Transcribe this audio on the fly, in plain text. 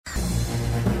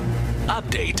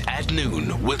Update at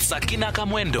noon with Sakina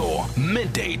Kamwendo,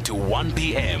 midday to 1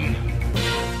 p.m.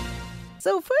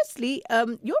 So firstly,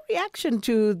 your reaction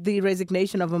to the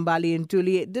resignation of Mbali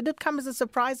Ntuli, did it come as a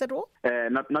surprise at all?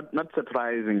 Not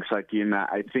surprising, Sakina.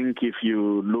 I think if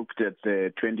you looked at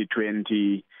the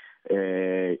 2020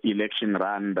 election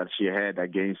run that she had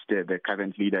against the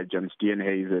current leader, John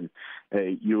Steenhuisen,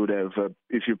 you would have,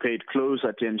 if you paid close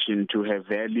attention to her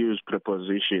values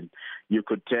proposition, you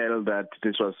could tell that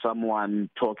this was someone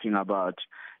talking about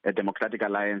a democratic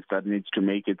alliance that needs to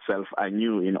make itself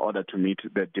anew in order to meet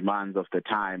the demands of the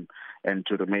time and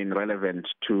to remain relevant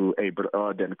to a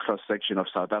broad and cross-section of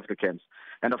South Africans.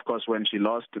 And of course, when she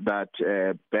lost that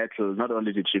battle, not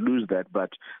only did she lose that, but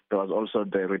there was also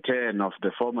the return of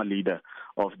the former leader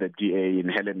of the DA in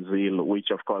Helen Zille,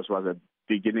 which of course was a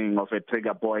beginning of a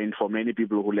trigger point for many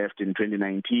people who left in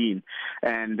 2019.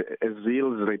 And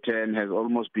Zille's return has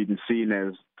almost been seen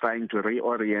as trying to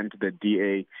reorient the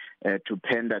DA to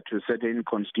pander to certain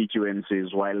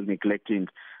constituencies while neglecting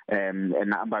a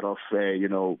number of,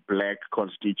 black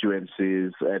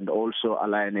constituencies and also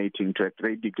alienating to a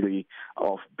great degree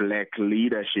of black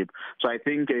leadership. So I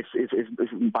think if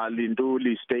Mbali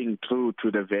Ntuli is staying true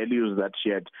to the values that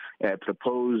she had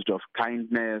proposed of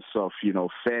kindness, of,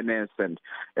 fairness and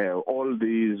all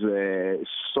these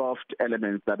soft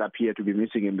elements that appear to be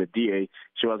missing in the DA,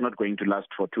 she was not going to last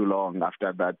for too long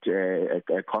after that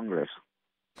Congress.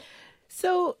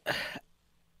 So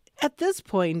at this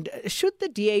point, should the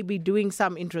DA be doing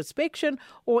some introspection,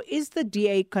 or is the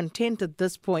DA content at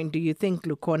this point, do you think,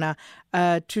 Lukhona,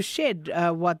 to shed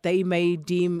what they may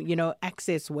deem,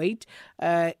 excess weight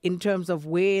in terms of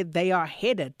where they are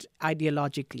headed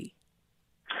ideologically?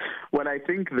 Well, I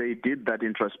think they did that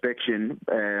introspection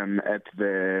at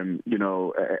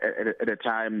a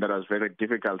time that was very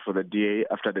difficult for the DA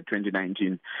after the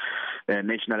 2019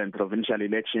 national and provincial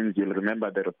elections. You'll remember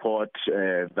the report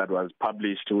that was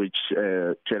published, which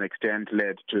to an extent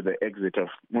led to the exit of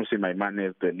Mmusi Maimane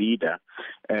as the leader.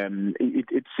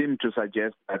 It seemed to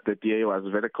suggest that the DA was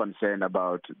very concerned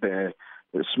about the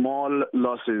small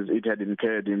losses it had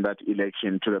incurred in that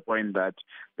election, to the point that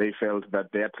they felt that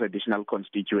their traditional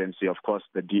constituency, of course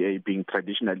the DA being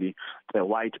traditionally a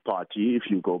white party, if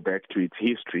you go back to its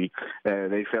history,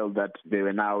 they felt that they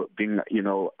were now being,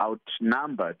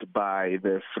 outnumbered by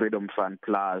the Freedom Front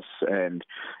Plus, and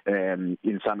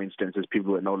in some instances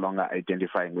people were no longer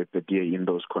identifying with the DA in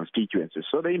those constituencies.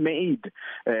 So they made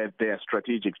their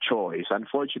strategic choice.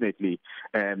 Unfortunately,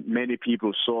 many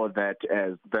people saw that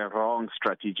as the wrong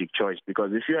strategic choice,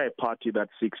 because if you're a party that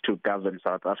seeks to govern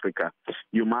South Africa,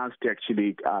 you must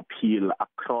actually appeal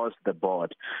across the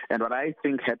board. And what I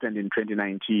think happened in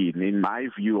 2019, in my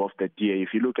view of the DA, if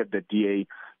you look at the DA,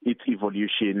 its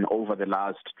evolution over the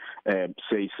last,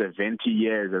 70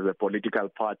 years as a political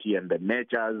party, and the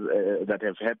mergers that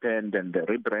have happened and the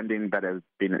rebranding that has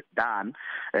been done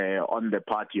on the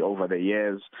party over the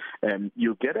years,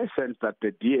 you get a sense that the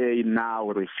DA now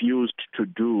refused to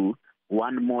do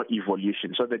one more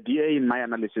evolution. So the DA, in my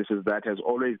analysis, is that has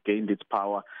always gained its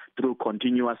power through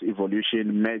continuous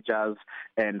evolution, mergers,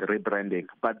 and rebranding.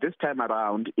 But this time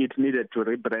around, it needed to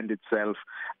rebrand itself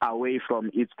away from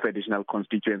its traditional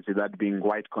constituency, that being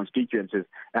white constituencies.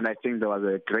 And I think there was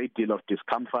a great deal of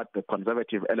discomfort. The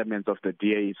conservative elements of the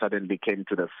DA suddenly came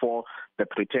to the fore. The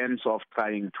pretense of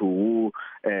trying to woo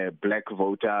black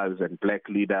voters and black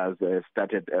leaders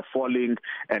started falling.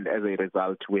 And as a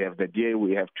result, we have the DA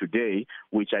we have today,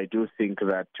 which I do think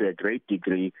that to a great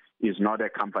degree is not a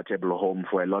comfortable home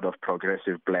for a lot of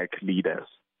progressive black leaders.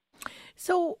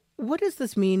 So what does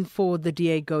this mean for the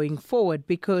DA going forward?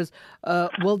 Because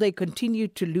will they continue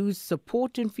to lose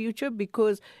support in future?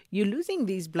 Because you're losing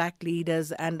these black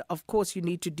leaders, and of course you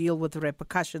need to deal with the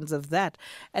repercussions of that.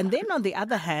 And then on the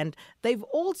other hand, they've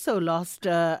also lost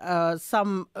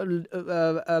some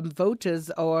voters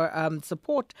or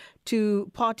support to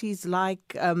parties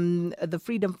like the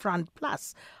Freedom Front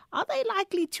Plus. Are they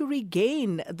likely to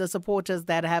regain the supporters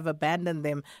that have abandoned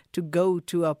them to go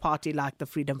to a party like the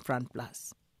Freedom Front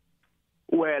Plus?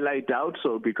 Well, I doubt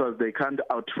so, because they can't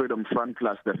out Freedom Front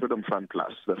Plus the Freedom Front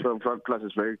Plus. The Freedom Front Plus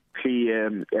is very clear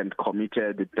and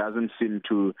committed. It doesn't seem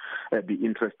to be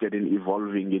interested in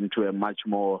evolving into a much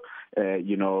more,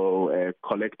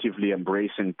 collectively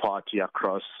embracing party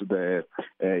across the,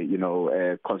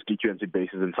 constituency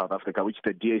bases in South Africa, which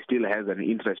the DA still has an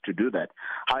interest to do that.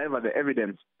 However, the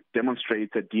evidence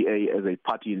demonstrates a DA as a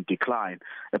party in decline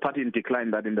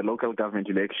that in the local government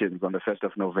elections on the 1st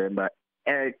of November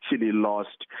actually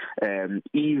lost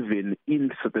even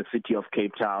in the city of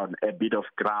Cape Town a bit of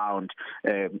ground,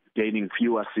 gaining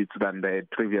fewer seats than they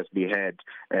previously had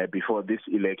before this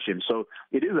election. So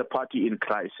it is a party in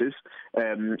crisis.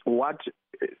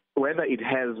 Whether it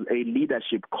has a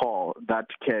leadership core that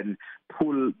can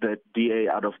pull the DA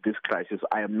out of this crisis,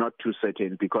 I am not too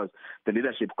certain, because the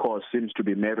leadership core seems to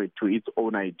be married to its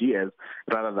own ideas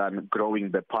rather than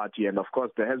growing the party. And of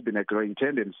course, there has been a growing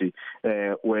tendency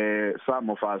where some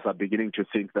of us are beginning to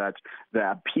think that there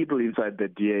are people inside the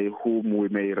DA whom we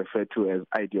may refer to as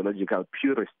ideological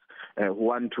purists, who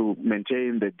want to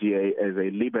maintain the DA as a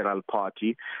liberal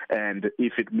party, and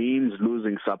if it means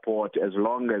losing support, as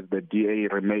long as the DA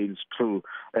remains true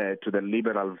to the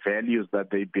liberal values that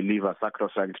they believe are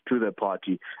sacrosanct to the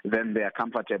party, then they are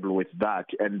comfortable with that.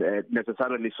 And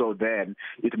necessarily so, then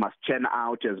it must churn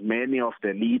out as many of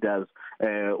the leaders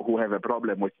who have a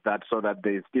problem with that, so that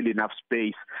there's still enough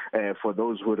space for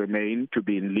those who remain to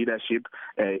be in leadership,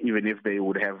 even if they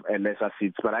would have lesser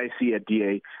seats. But I see a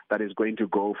DA that is going to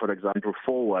go, for example,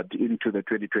 forward into the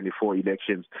 2024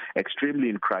 elections extremely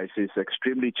in crisis,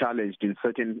 extremely challenged in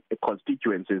certain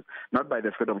constituencies, not by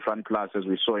the Freedom Front Plus, as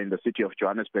we saw in the city of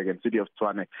Johannesburg and city of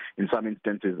Tshwane. In some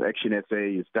instances, Action SA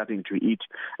is starting to eat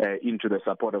into the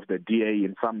support of the DA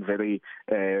in some very,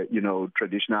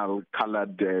 traditional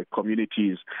colored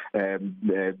communities.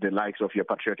 The likes of your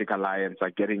Patriotic Alliance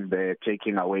are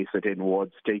taking away certain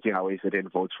wards, taking away certain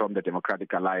votes from the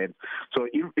Democratic Alliance. So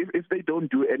if they don't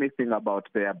do anything about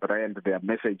their brand, their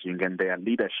messaging and their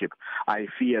leadership, I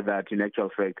fear that in actual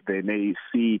fact they may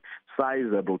see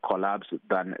sizable collapse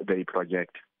than they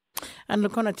project. And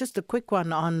Lukhona, just a quick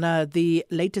one on the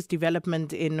latest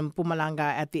development in Mpumalanga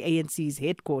at the ANC's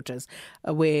headquarters,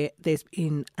 where there's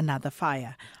been another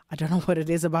fire. I don't know what it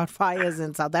is about fires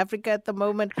in South Africa at the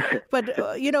moment,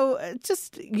 but,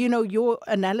 your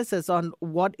analysis on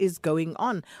what is going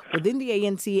on within the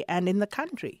ANC and in the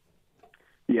country.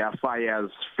 Yeah,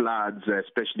 fires, floods,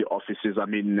 especially offices. I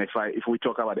mean, if we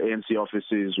talk about ANC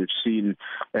offices, we've seen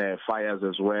fires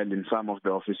as well in some of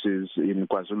the offices in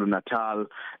KwaZulu-Natal,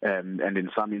 and in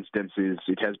some instances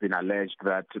it has been alleged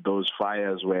that those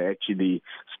fires were actually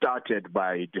started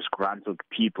by disgruntled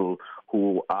people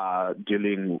who are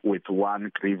dealing with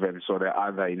one grievance or the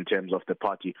other in terms of the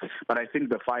party. But I think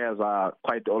the fires are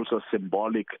quite also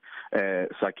symbolic,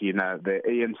 Sakina. The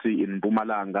ANC in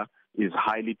Mpumalanga is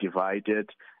highly divided.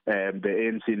 The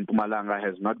ANC in Mpumalanga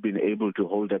has not been able to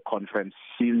hold a conference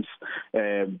since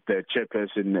the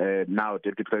chairperson, now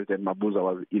Deputy President Mabuza,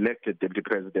 was elected Deputy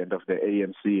President of the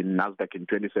ANC in Nasdaq in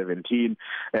 2017.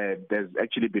 There's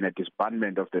actually been a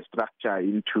disbandment of the structure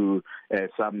into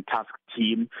some task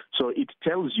team. So it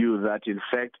tells you that, in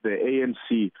fact, the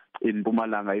ANC in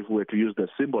Mpumalanga, if we were to use the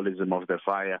symbolism of the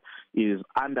fire, is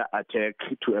under attack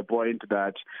to a point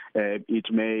that it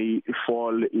may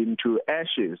fall into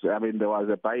ashes. I mean, there was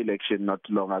a by-election not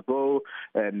long ago,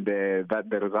 and that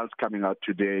the results coming out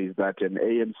today is that an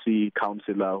ANC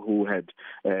councillor who had,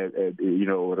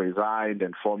 resigned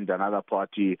and formed another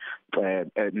party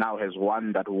now has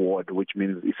won that ward, which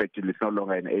means effectively it's no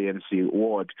longer an ANC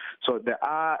ward. So there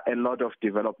are a lot of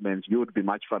developments. You would be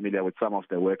much familiar with some of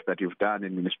the work that you've done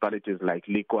in municipalities like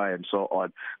Likwa and so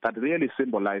on, that really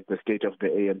symbolize the state of the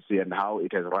ANC and how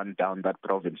it has run down that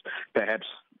province. Perhaps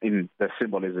in the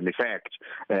symbolism effect,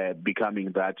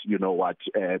 becoming that,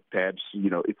 perhaps,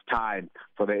 it's time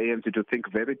for the ANC to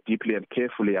think very deeply and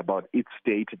carefully about its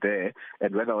state there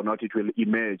and whether or not it will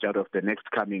emerge out of the next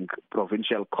coming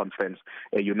provincial conference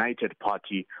a united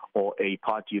party or a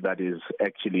party that is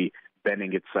actually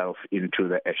burning itself into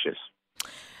the ashes.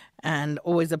 And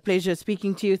always a pleasure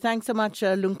speaking to you. Thanks so much,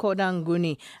 Lukhona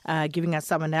Nguni, giving us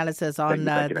some analysis on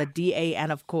the DA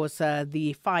and, of course,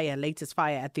 the latest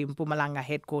fire at the Mpumalanga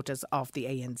headquarters of the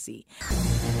ANC.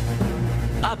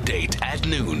 Update at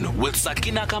noon with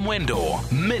Sakina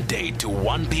Kamwendo, midday to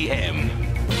 1 p.m.